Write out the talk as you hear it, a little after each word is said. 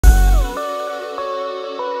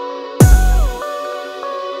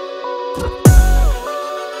What's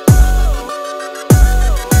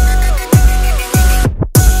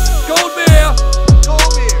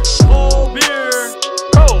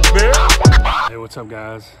up,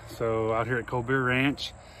 guys? So out here at Cold Beer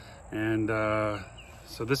Ranch, and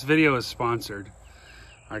so this video is sponsored.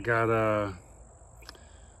 I got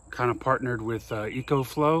kind of partnered with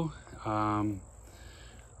EcoFlow. I'll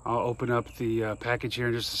open up the package here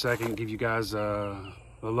in just a second and give you guys the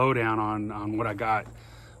lowdown on what I got.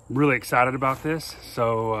 I'm really excited about this,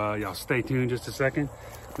 so y'all stay tuned just a second.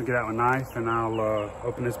 Let me get out my knife and I'll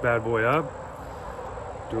open this bad boy up,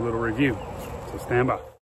 do a little review, so stand by.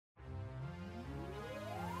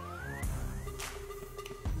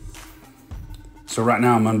 So right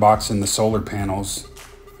now I'm unboxing the solar panels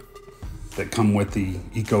that come with the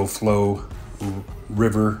EcoFlow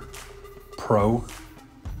RIVER Pro.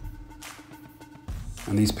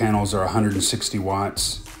 And these panels are 160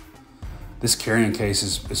 watts. This carrying case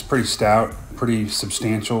is pretty stout, pretty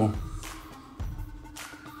substantial.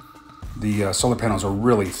 The solar panels are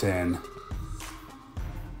really thin.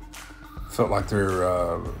 Felt like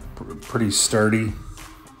they're pretty sturdy.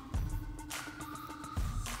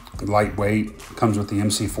 Lightweight, comes with the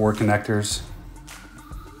MC4 connectors.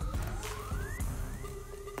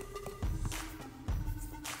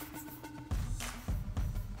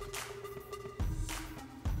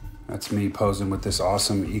 That's me posing with this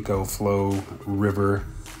awesome EcoFlow RIVER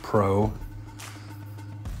Pro.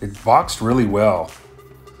 It boxed really well.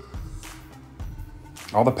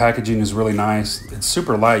 All the packaging is really nice. It's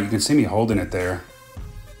super light. You can see me holding it there.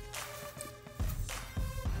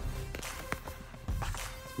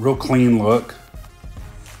 Real clean look.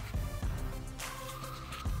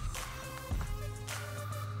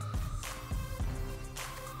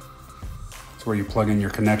 It's where you plug in your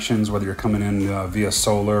connections, whether you're coming in via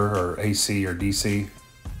solar or AC or DC.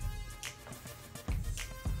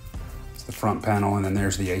 It's the front panel, and then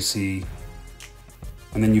there's the AC.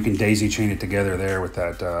 And then you can daisy chain it together there with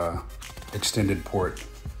that extended port.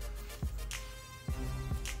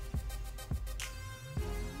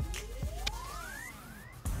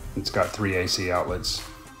 It's got 3 AC outlets.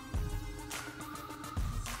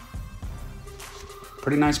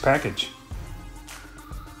 Pretty nice package.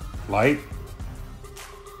 Light.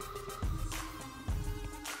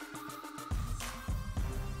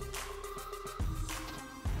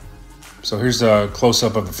 So here's a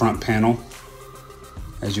close-up of the front panel.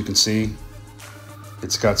 As you can see,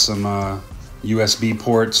 it's got some USB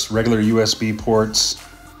ports, regular USB ports.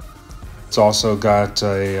 It's also got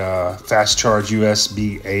a fast charge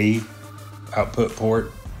USB-A output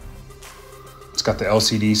port. It's got the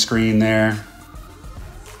LCD screen there.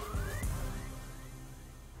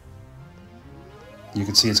 You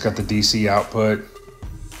can see it's got the DC output.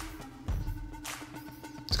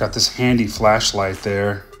 It's got this handy flashlight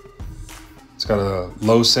there. It's got a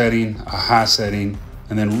low setting, a high setting,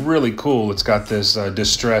 and then really cool, it's got this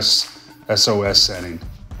distress SOS setting.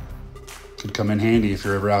 Could come in handy if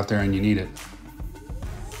you're ever out there and you need it.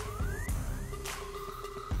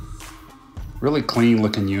 Really clean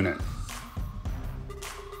looking unit.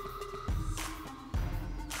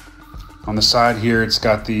 On the side here, it's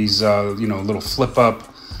got these little flip up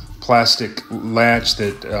plastic latch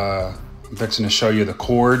that I'm fixing to show you the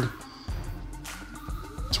cord.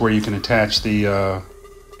 It's where you can attach the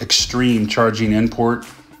extreme charging in port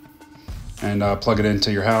and plug it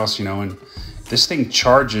into your house, and this thing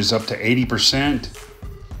charges up to 80%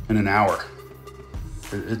 in an hour.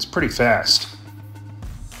 It's pretty fast.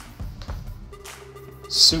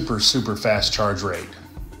 Super, super fast charge rate.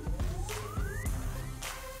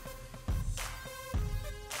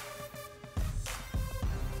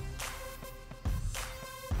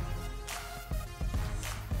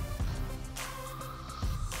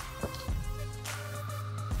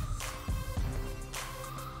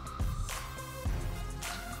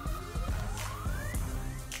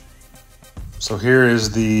 So here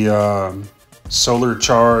is the solar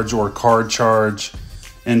charge or car charge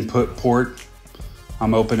input port.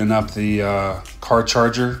 I'm opening up the car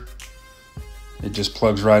charger. It just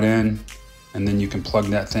plugs right in, and then you can plug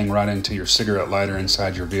that thing right into your cigarette lighter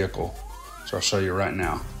inside your vehicle. So I'll show you right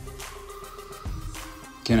now.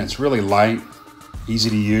 Again, it's really light, easy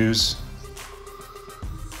to use.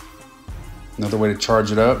 Another way to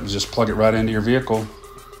charge it up is just plug it right into your vehicle.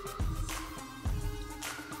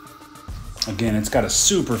 Again, it's got a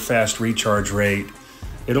super fast recharge rate.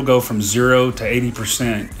 It'll go from 0 to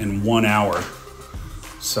 80% in 1 hour.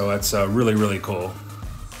 So that's really, really cool.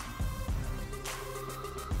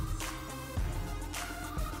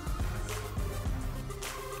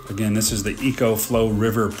 Again, this is the EcoFlow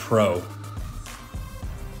RIVER Pro.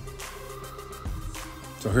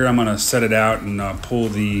 So here I'm gonna set it out and pull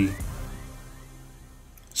the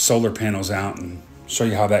solar panels out and show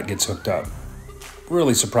you how that gets hooked up.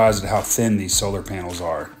 Really surprised at how thin these solar panels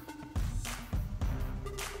are.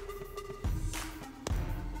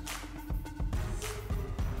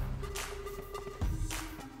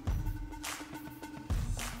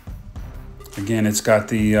 Again, it's got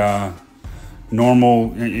the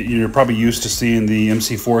normal, you're probably used to seeing the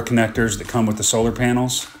MC4 connectors that come with the solar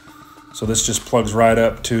panels. So this just plugs right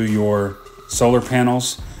up to your solar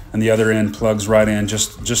panels, and the other end plugs right in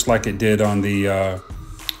just like it did on the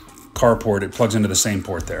carport. It plugs into the same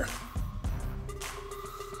port there.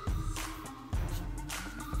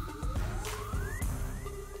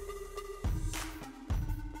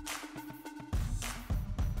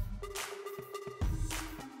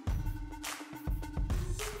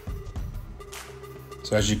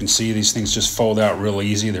 So as you can see, these things just fold out real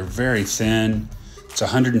easy. They're very thin. It's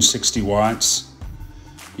 160 watts.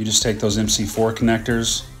 You just take those MC4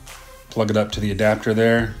 connectors, plug it up to the adapter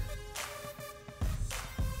there.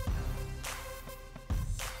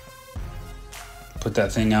 Put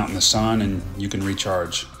that thing out in the sun and you can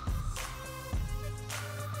recharge.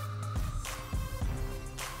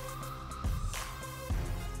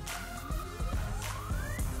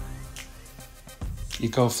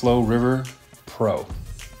 EcoFlow RIVER Pro.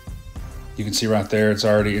 You can see right there,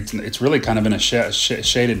 it's really kind of in a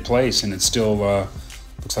shaded place, and it still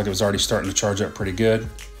looks like it was already starting to charge up pretty good.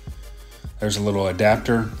 There's a little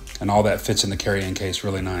adapter, and all that fits in the carry-in case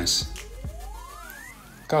really nice.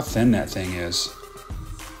 Look how thin that thing is.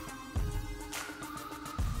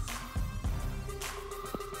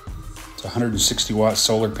 It's a 160 watt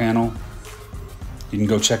solar panel. You can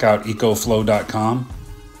go check out ecoflow.com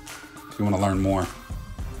if you want to learn more.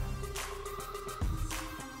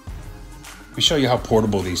 Let me show you how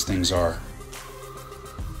portable these things are.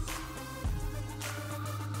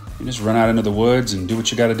 You just run out into the woods and do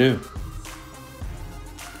what you got to do.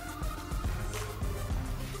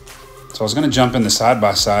 So I was going to jump in the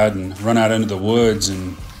side-by-side and run out into the woods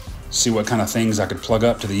and see what kind of things I could plug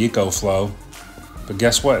up to the EcoFlow. But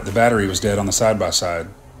guess what? The battery was dead on the side-by-side.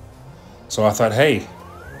 So I thought, hey,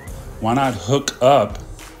 why not hook up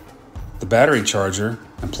the battery charger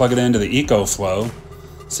and plug it into the EcoFlow,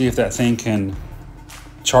 see if that thing can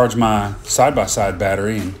charge my side-by-side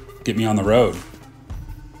battery and get me on the road.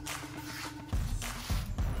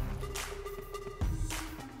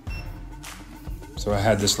 So I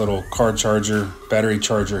had this little car charger, battery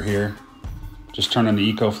charger here. Just turning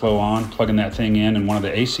the EcoFlow on, plugging that thing in one of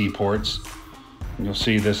the AC ports, and you'll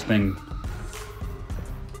see this thing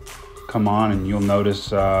come on, and you'll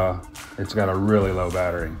notice it's got a really low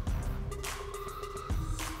battery.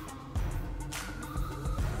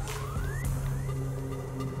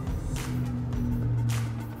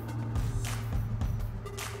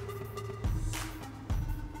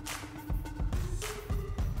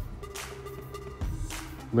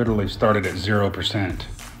 Literally started at 0%.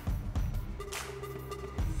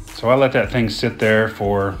 So I let that thing sit there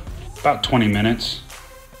for about 20 minutes.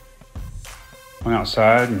 Went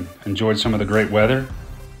outside and enjoyed some of the great weather.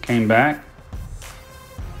 Came back.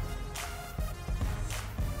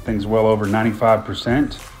 Thing's well over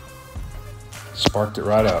 95%. Sparked it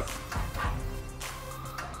right up.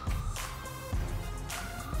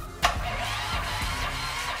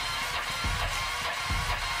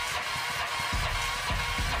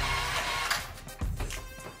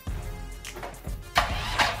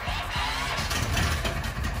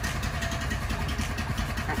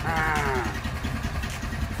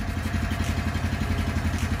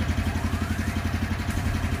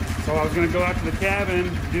 So I was going to go out to the cabin,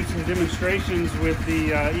 do some demonstrations with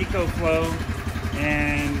the EcoFlow,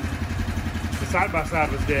 and the side-by-side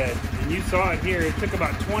was dead. And you saw it here. It took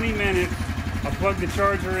about 20 minutes. I plugged the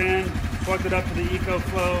charger in, plugged it up to the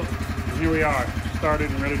EcoFlow, and here we are, started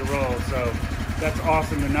and ready to roll. So that's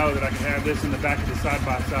awesome to know that I can have this in the back of the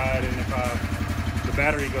side-by-side, and if the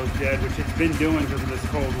battery goes dead, which it's been doing because of this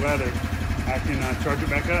cold weather, I can charge it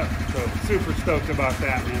back up. So super stoked about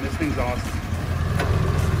that, man. This thing's awesome.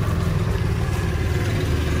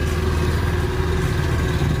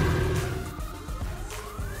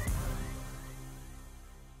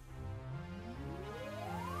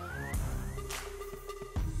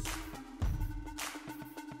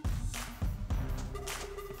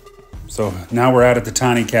 So now we're out at the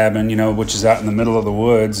tiny cabin, you know, which is out in the middle of the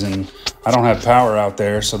woods, and I don't have power out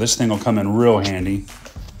there, so this thing will come in real handy.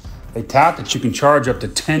 They tout that you can charge up to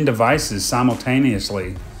 10 devices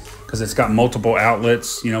simultaneously because it's got multiple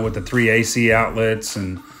outlets, you know, with the 3 AC outlets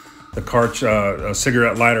and the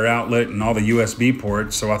cigarette lighter outlet and all the USB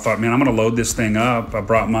ports. So I thought, man, I'm going to load this thing up. I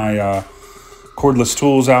brought my cordless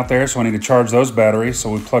tools out there, so I need to charge those batteries,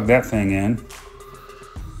 so we plug that thing in.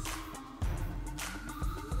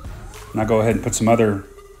 And I'll go ahead and put some other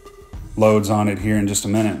loads on it here in just a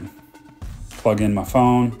minute. Plug in my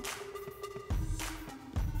phone.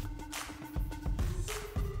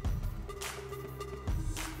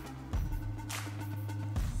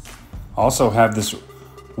 Also have this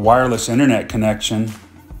wireless internet connection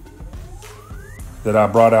that I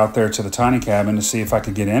brought out there to the tiny cabin to see if I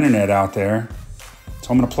could get internet out there.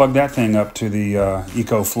 So I'm going to plug that thing up to the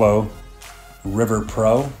EcoFlow RIVER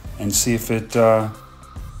Pro and see if it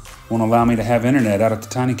won't allow me to have internet out at the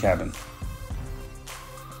tiny cabin.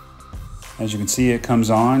 As you can see, it comes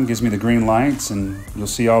on, gives me the green lights, and you'll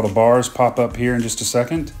see all the bars pop up here in just a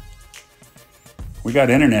second. We got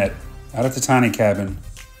internet out at the tiny cabin.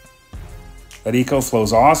 That EcoFlow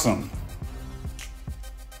is awesome.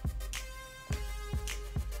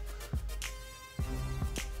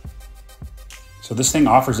 So this thing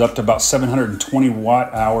offers up to about 720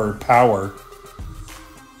 watt-hour power,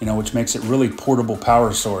 which makes it really portable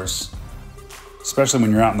power source, especially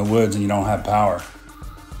when you're out in the woods and you don't have power.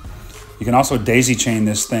 You can also daisy chain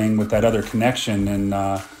this thing with that other connection and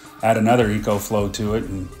add another EcoFlow to it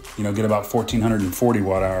and get about 1440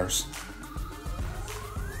 watt-hours.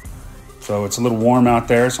 So it's a little warm out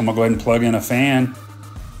there, so I'm gonna go ahead and plug in a fan.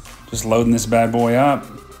 Just loading this bad boy up.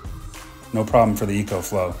 No problem for the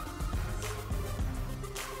EcoFlow.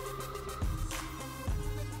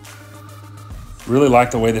 Really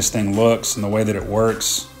like the way this thing looks and the way that it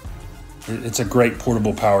works. It's a great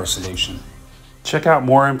portable power solution. Check out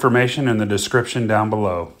more information in the description down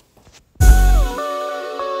below.